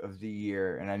match of the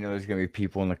year. And I know there's going to be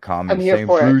people in the comments I'm here saying,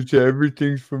 for it. Bruce,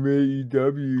 everything's from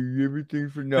AEW.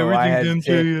 Everything's from... No, Everything's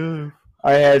MJF.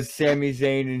 I had Sami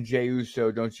Zayn and Jey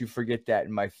Uso. Don't you forget that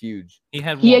in my feuds. He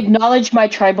had He one. acknowledged my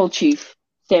tribal chief,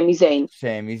 Sami Zayn,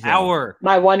 Sami Zayn. Our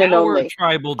my one and only.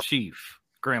 tribal chief,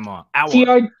 Grandma. Our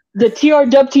The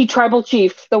TRWT tribal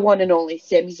chief, the one and only,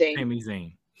 Sami Zayn. Sami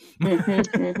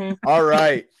Zayn. All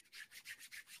right.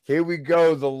 Here we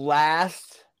go. The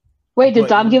last... Wait, did But-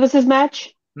 Dom give us his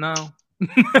match? No.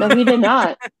 No, he did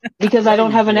not. Because I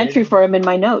don't have an entry for him in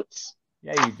my notes.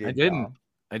 Yeah, you did. I didn't. Dom.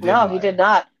 I didn't. No, he did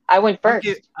not. I went first.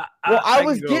 I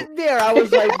was getting there. I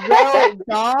was like, no,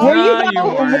 Dom. Were you you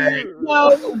though? weren't.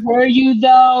 No, were you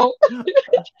though?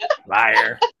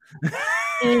 Liar.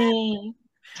 Mm.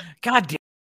 God damn.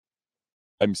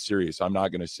 I'm serious. I'm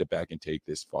not going to sit back and take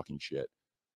this fucking shit.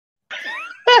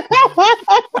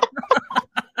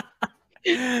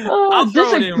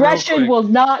 This aggression will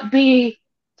not be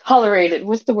tolerated.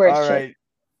 What's the word?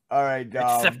 All right,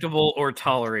 Dom. Acceptable or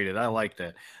tolerated. I like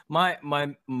that. My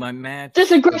match.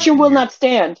 This aggression will not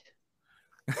stand.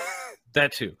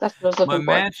 That too. That's what I was looking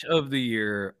My for. match of the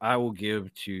year, I will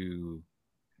give to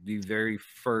the very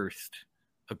first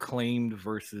Acclaimed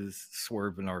versus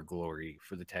Swerve in Our Glory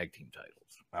for the tag team titles.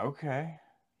 Okay.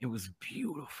 It was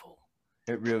beautiful.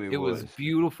 It really was. It was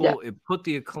beautiful. Yeah. It put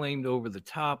the Acclaimed over the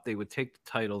top. They would take the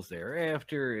titles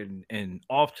thereafter, and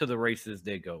off to the races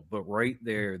they go. But right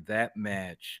there, that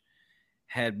match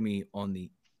had me on the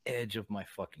edge of my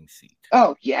fucking seat.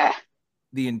 Oh yeah.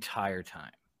 The entire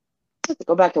time. I have to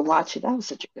go back and watch it. That was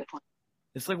such a good one.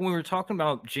 It's like when we were talking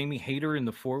about Jamie Hayter in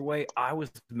the 4-way, I was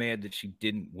mad that she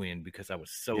didn't win because I was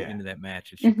so into that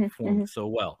match and she performed so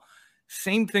well.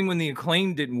 Same thing when the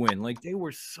Acclaim didn't win. Like, they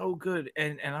were so good,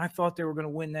 and I thought they were going to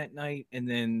win that night, and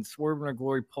then Swerve in Our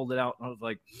Glory pulled it out, and I was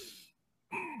like,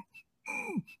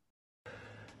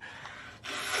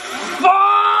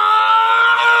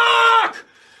 fuck!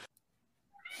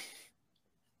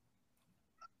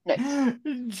 Nice.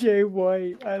 Jay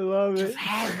White, I love it. Just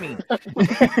had me.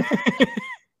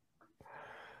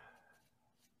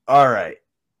 All right.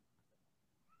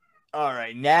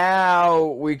 Now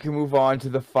we can move on to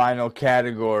the final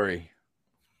category.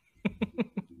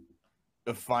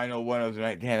 The final one of the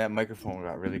night. Damn, that microphone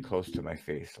got really close to my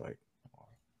face. Like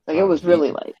it was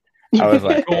really like. I was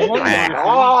like,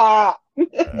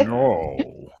 No.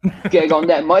 Gag on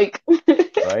that mic.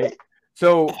 right?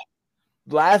 So,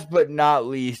 last but not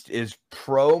least is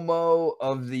promo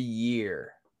of the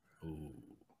year. Ooh.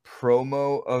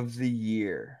 Promo of the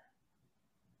year.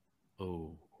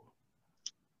 Oh.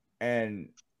 And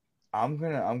I'm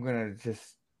gonna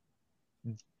just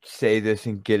say this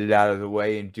and get it out of the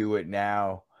way and do it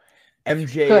now.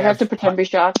 MJF. Do I have to pretend to be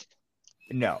shocked?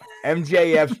 No.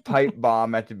 MJF's pipe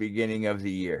bomb at the beginning of the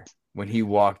year when he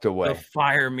walked away. The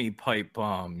fire me pipe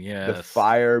bomb, yes. The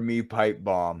fire me pipe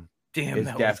bomb. Damn, is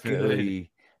that was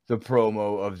definitely the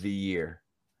promo of the year.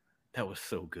 That was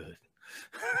so good.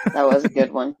 That was a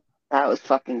good one. That was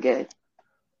fucking good.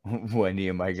 Wendy,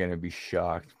 am I gonna be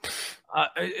shocked?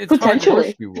 It's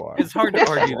Potentially. You are. It's hard to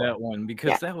argue that one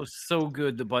because that was so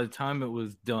good that by the time it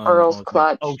was done, Earl's I was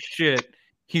clutch. like, oh shit,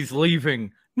 he's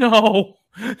leaving. No.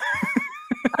 I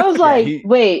was like,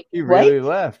 wait, he what? really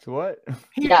left. What?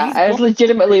 Yeah, I was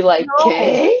legitimately like,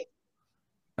 okay.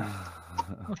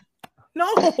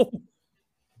 No.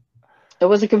 It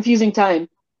was a confusing time.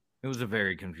 It was a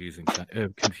very confusing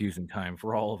time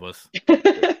for all of us.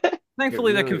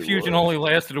 Thankfully, that really confusion was. only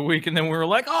lasted a week, and then we were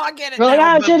like, "Oh, I get it." We're like,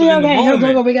 now." oh But shit, in the okay, moment-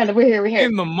 go, we got it. We're here.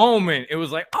 In the moment, it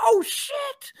was like, "Oh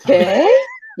shit!" Okay.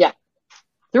 Yeah.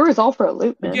 There was all for a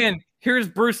loop, man. Again, here's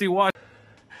Brucey Watch.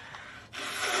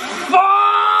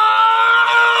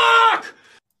 Fuck!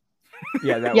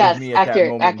 Yeah, that Yes, was me at accurate,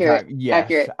 that moment in accurate, time.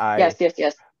 Yes, accurate.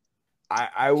 Yes.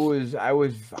 I was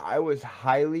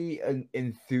highly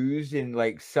enthused and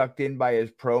like sucked in by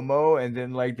his promo, and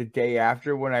then like the day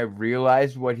after when I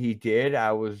realized what he did,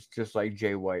 I was just like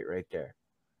Jay White right there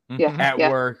Yeah. at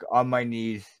work on my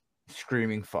knees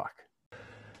screaming "fuck."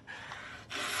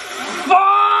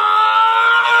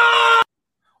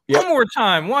 One more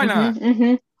time, why not?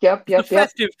 Yep. The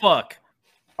festive fuck.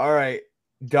 All right,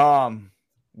 Dom,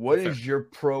 what is your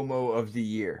promo of the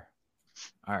year?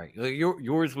 All right,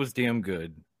 yours was damn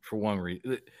good for one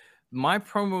reason. My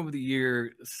promo of the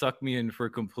year sucked me in for a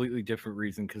completely different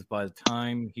reason because by the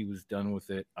time he was done with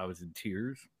it, I was in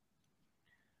tears.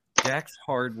 Dax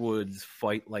Hardwood's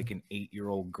fight like an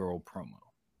 8-year-old girl promo.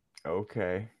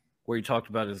 Okay. Where he talked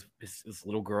about his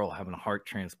little girl having a heart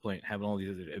transplant, having all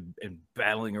these and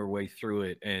battling her way through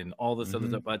it, and all this other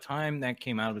stuff. By the time that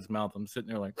came out of his mouth, I'm sitting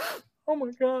there like, "Oh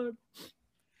my god!"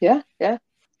 Yeah. That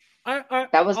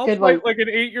was a good one. Like an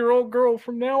 8-year-old girl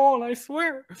from now on, I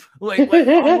swear. Like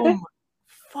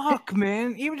fuck,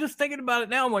 man. Even just thinking about it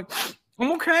now, I'm like,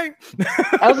 I'm okay.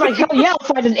 I was like, hell yeah, I'll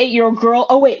fight an 8-year-old girl.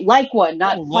 Oh wait, like one,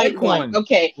 not like fight one.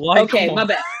 Okay, Like okay, one. my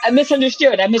bad. I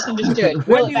misunderstood.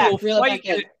 Reel it back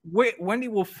in. Wendy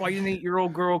will fight an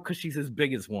 8-year-old girl because she's as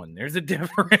big as one. There's a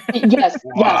difference. Yes,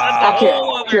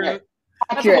 That's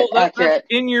accurate.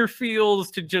 in your feels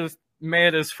to just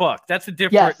mad as fuck. That's a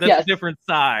different. Yes, that's yes. a different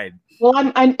side. Well,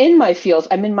 I'm in my feels.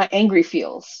 I'm in my angry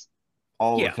feels.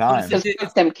 all Yeah, the time. but Just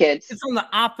fuck them kids. It's on the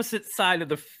opposite side of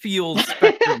the field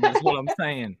spectrum, is what I'm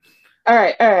saying. All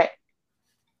right, all right.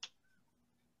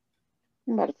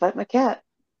 I'm about to fight my cat.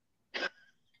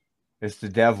 It's the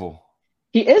devil.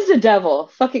 He is the devil.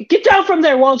 Fucking get down from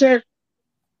there, Walter.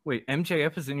 Wait,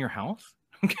 MJF is in your house?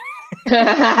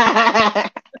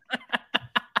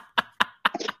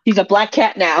 He's a black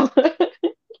cat now.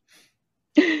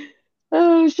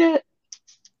 Oh shit.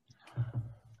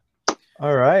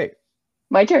 All right.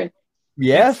 My turn.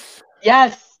 Yes.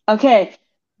 Yes. Okay.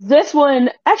 This one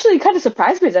actually kind of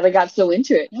surprised me that I got so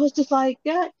into it. I was just like,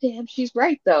 God damn, she's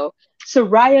right though.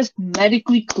 Soraya's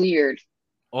medically cleared.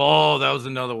 Oh, that was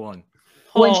another one.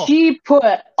 When Oh, she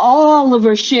put all of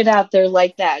her shit out there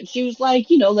like that, she was like,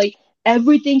 like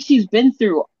everything she's been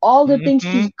through, all the things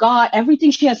she's got,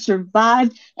 everything she has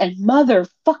survived and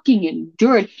motherfucking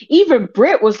endured. Even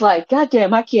Britt was like, God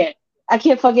damn, I can't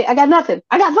fucking, I got nothing.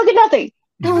 I got fucking nothing.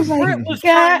 I was like, Britt was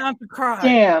trying God not to cry.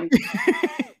 damn.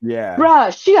 Yeah.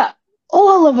 Bruh, she got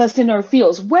all of us in our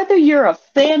feels. Whether you're a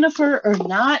fan of her or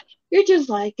not, you're just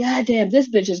like, God damn, this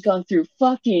bitch has gone through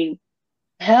fucking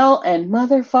hell and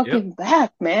motherfucking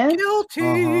back, man.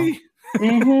 Guilty.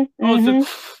 Mm-hmm, Oh, mm-hmm.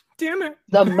 damn it.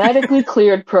 The medically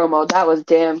cleared promo, that was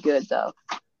damn good though.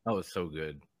 That was so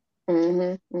good.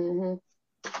 Mm-hmm, mm-hmm.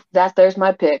 There's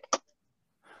my pick.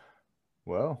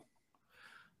 Well,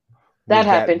 That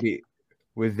happened.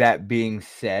 With that being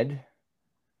said,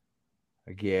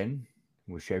 again,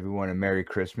 wish everyone a Merry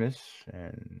Christmas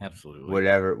and Absolutely.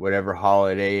 whatever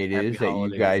holiday it Happy is that you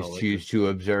holidays, guys all that choose good to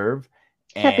observe.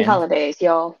 Happy holidays,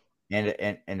 y'all. And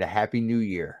a happy new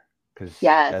year. Because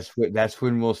Yes. that's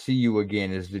when we'll see you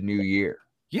again, is the new year.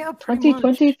 Yeah, pretty much.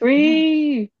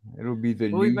 2023. It'll be the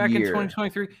We'll be new back in year.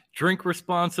 2023. Drink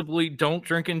responsibly. Don't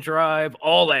drink and drive.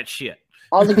 All that shit.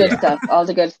 All the good stuff. All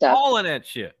the good stuff. All of that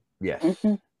shit. Yes.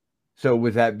 Mm-hmm. So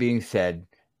with that being said,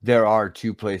 there are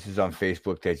 2 places on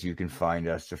Facebook that you can find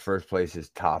us. The first place is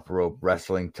Top Rope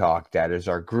Wrestling Talk. That is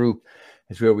our group.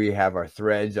 It's where we have our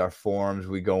threads, our forums.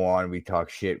 We go on, we talk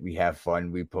shit, we have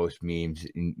fun, we post memes,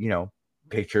 and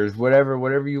pictures,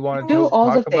 whatever you want to Do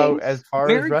all talk the about things. as far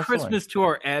Merry as wrestling. Christmas to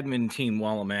our admin team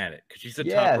while I'm at it, because she's a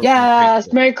Yes. top rope Yes.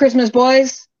 Facebook. Merry Christmas,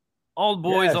 boys. All the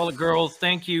boys, Yes. all the girls.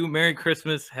 Thank you. Merry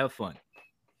Christmas. Have fun.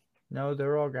 No,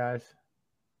 they're all guys.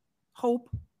 Hope.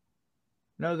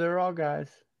 No, they're all guys.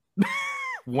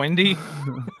 Wendy.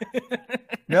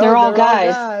 No, They're all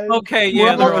guys. Okay,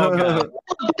 yeah, they're all guys. A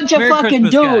bunch of Merry fucking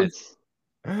Christmas,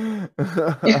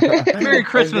 dudes. Merry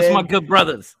Christmas, my good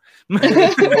brothers.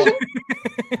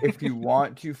 If you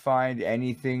want to find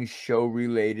anything show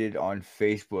related on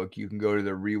Facebook, you can go to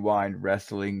the Rewind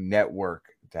Wrestling Network.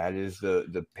 That is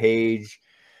the page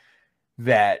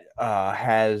that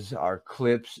has our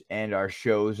clips and our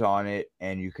shows on it.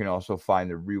 And you can also find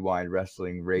the Rewind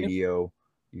Wrestling Radio. Yep.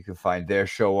 You can find their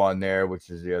show on there, which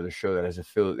is the other show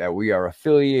that we are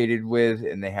affiliated with,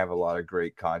 and they have a lot of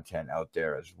great content out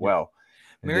there as well.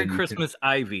 And Merry Christmas,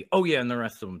 Ivy. Oh yeah, and the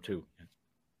rest of them too.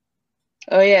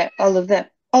 Oh yeah, all of them.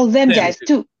 All them guys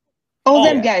too. All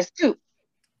them guys too.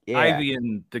 Yeah. Ivy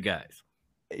and the guys.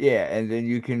 Yeah, and then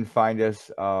you can find us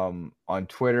on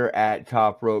Twitter at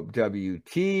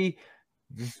TopRopeWT.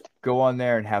 Just go on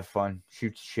there and have fun.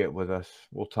 Shoot shit with us.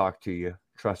 We'll talk to you.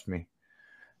 Trust me.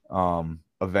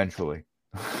 Eventually.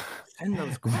 Send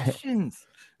those questions.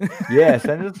 Yeah,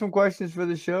 send us some questions for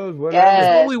the shows. Whatever. Yes,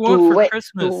 That's what we want for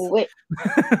Christmas.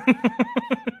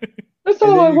 That's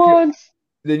all I want.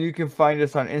 Then you can find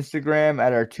us on Instagram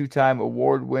at our 2-time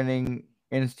award-winning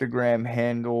Instagram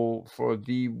handle for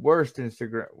the worst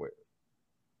Instagram.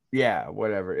 Yeah,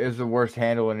 whatever. It was the worst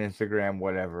handle on Instagram,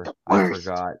 whatever. I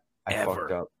forgot. I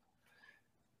fucked up.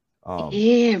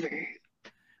 Ever.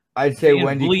 I'd say Dan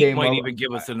Wendy Bleak came might up. even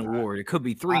give us an award. It could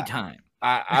be 3 times.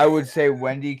 I would say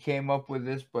Wendy came up with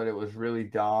this, but it was really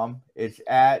Dom. It's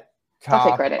at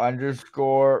top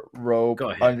 _rope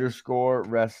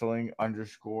 _wrestling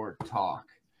 _talk.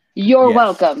 You're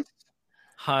welcome.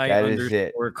 High that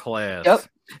 _ class. Yep.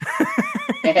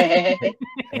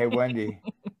 Hey, Wendy.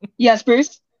 Yes,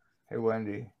 Bruce. Hey,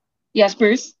 Wendy. Yes,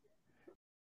 Bruce.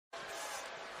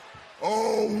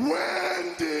 Oh,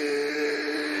 Wendy!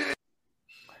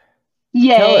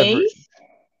 Yay!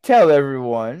 Tell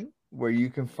everyone where you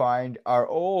can find our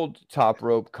old Top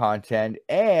Rope content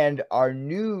and our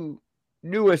newest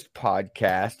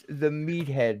podcast, the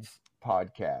Meatheads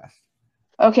podcast.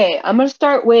 Okay, I'm gonna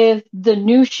start with the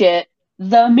new shit,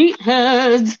 the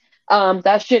Meatheads.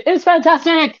 That shit is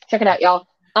fantastic. Check it out, y'all.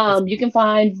 You can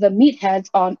find the Meatheads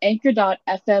on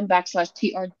anchor.fm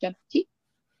 /TRWT.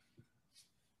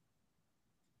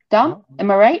 Dom, am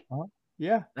I right?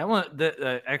 Yeah. That one,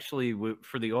 actually,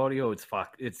 for the audio, it's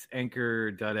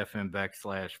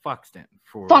anchor.fm/Foxden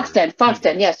for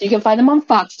Foxden. Yes, you can find them on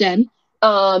Foxden.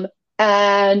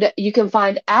 And you can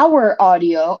find our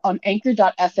audio on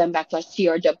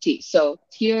anchor.fm/TRWT. So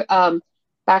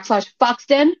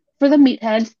 /Foxden for the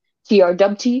meatheads,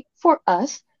 TRWT for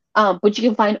us. But you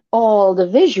can find all the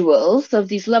visuals of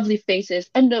these lovely faces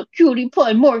and the cutie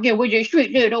pie Morgan with your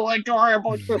sweet little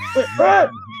adorable.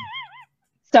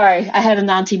 Sorry, I had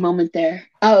an auntie moment there.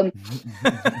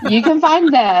 You can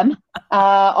find them,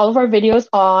 all of our videos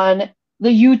on the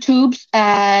YouTubes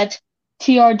at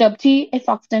TRWT and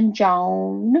Foxden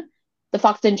Joan. The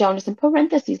Foxden Joan is in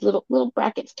parentheses, little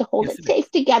brackets to hold it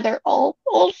safe together, all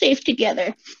safe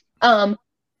together.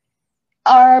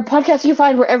 Our podcast you can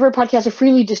find wherever podcasts are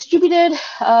freely distributed,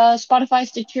 Spotify,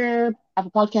 Stitcher,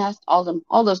 Apple Podcast, all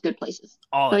those good places.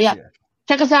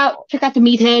 Check us out. Check out the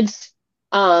meatheads.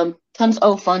 Tons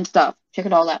of fun stuff. Check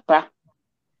it all out, bruh.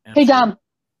 Hey, Dom.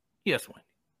 Yes, Wendy.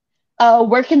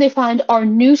 Where can they find our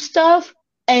new stuff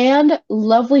and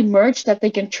lovely merch that they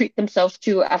can treat themselves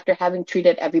to after having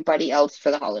treated everybody else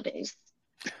for the holidays?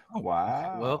 Oh,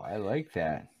 wow. Well, I like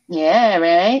that. Yeah,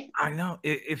 right? I know.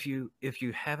 If you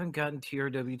haven't gotten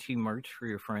TRWT merch for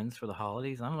your friends for the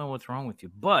holidays, I don't know what's wrong with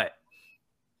you, but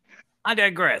I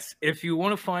digress. If you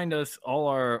want to find us, all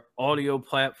our audio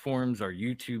platforms, our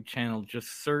YouTube channel,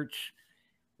 just search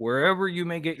wherever you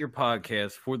may get your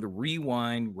podcast for the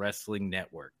Rewind Wrestling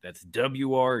Network. That's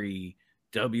WREWIND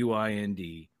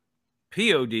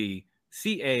PODCAST.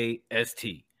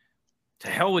 To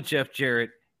hell with Jeff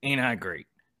Jarrett. Ain't I great?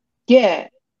 Yeah.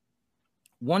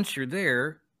 Once you're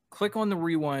there, click on the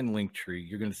Rewind link tree.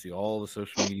 You're going to see all the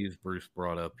social medias Bruce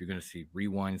brought up. You're going to see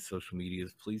Rewind social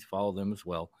medias. Please follow them as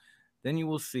well. Then you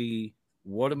will see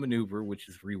What a Maneuver, which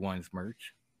is Rewind's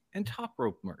merch, and Top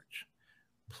Rope merch.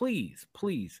 Please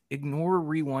ignore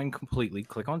Rewind completely.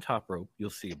 Click on Top Rope. You'll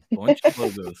see a bunch of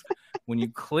logos. When you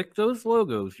click those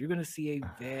logos, you're going to see a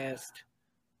vast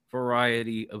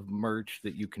variety of merch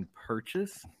that you can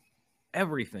purchase.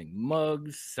 Everything: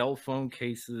 mugs, cell phone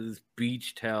cases,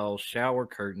 beach towels, shower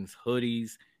curtains,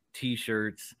 hoodies,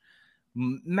 t-shirts,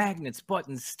 magnets,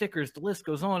 buttons, stickers. The list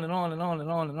goes on and on and on and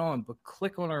on and on. But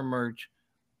click on our merch,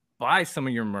 buy some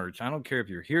of your merch. I don't care if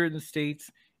you're here in the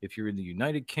States, if you're in the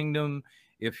United Kingdom,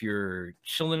 if you're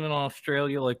chilling in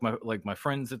Australia like my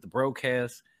friends at the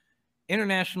broadcast.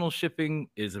 International shipping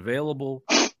is available.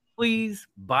 Please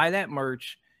buy that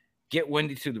merch. Get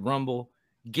Wendy to the Rumble.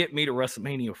 Get me to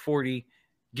WrestleMania 40.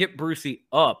 Get Brucey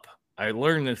up. I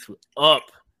learned this, up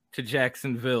to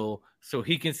Jacksonville so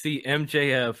he can see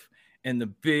MJF and the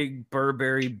big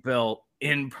Burberry belt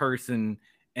in person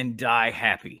and die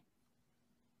happy.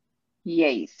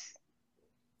 Yes.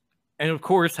 And of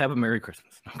course, have a Merry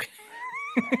Christmas. Okay.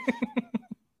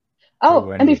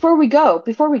 Oh, and before we go,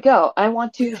 I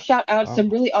want to shout out some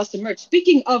really awesome merch.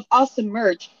 Speaking of awesome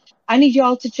merch, I need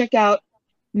y'all to check out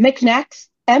Micknacks,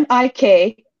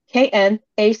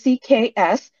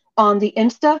 MIKKNACKS on the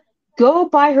Insta. Go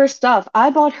buy her stuff.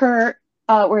 I bought her.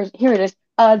 Here it is.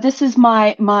 This is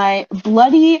my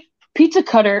bloody pizza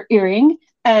cutter earring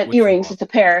and earrings. It's a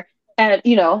pair, and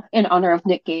in honor of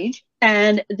Nick Gage,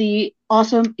 and the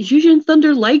awesome Yujin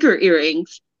Thunder Liger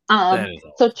earrings.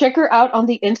 So check her out on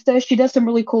the Insta. She does some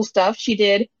really cool stuff. She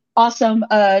did awesome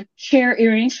chair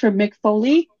earrings for Mick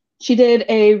Foley. She did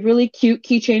a really cute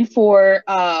keychain for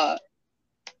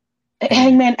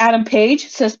Hangman Adam Page.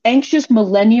 It says anxious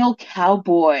millennial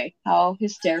cowboy. How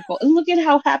hysterical. And look at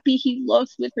how happy he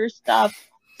looks with her stuff.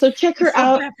 So check her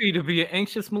out. Happy to be an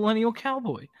anxious millennial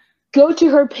cowboy. Go to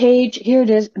her page. Here it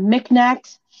is,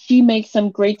 Micknacks. She makes some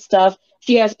great stuff.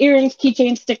 She has earrings,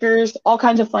 keychains, stickers, all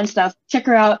kinds of fun stuff. Check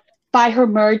her out. Buy her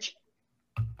merch.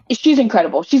 She's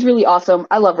incredible. She's really awesome.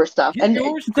 I love her stuff. Get and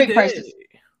yours great today. prices.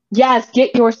 Yes,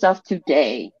 get your stuff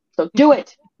today. So do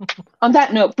it. On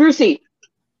that note, Brucey.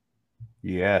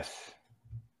 Yes.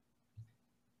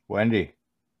 Wendy.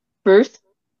 Bruce.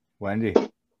 Wendy.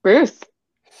 Bruce.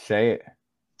 Say it.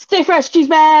 Stay fresh, cheese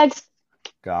bags.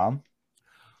 Dom.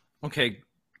 Okay,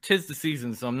 'tis the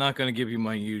season, so I'm not going to give you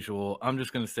my usual. I'm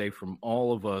just going to say from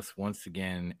all of us, once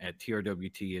again, at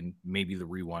TRWT and maybe the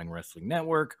Rewind Wrestling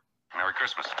Network. Merry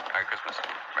Christmas. Merry Christmas.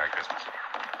 Merry Christmas.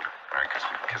 Merry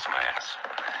Christmas. Kiss my ass.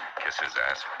 Kiss his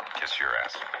ass. Kiss your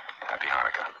ass. Happy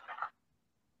Hanukkah.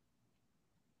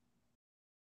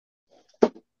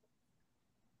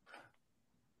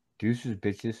 Deuces,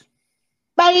 bitches.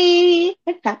 Bye.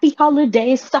 Happy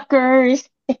holidays, suckers.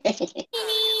 We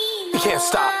can't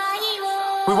stop.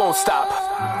 We won't stop.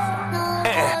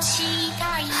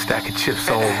 Stack of chips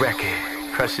on record,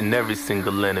 crushing every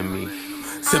single enemy.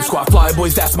 Sip Squad Fly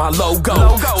Boys, that's my logo.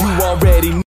 You already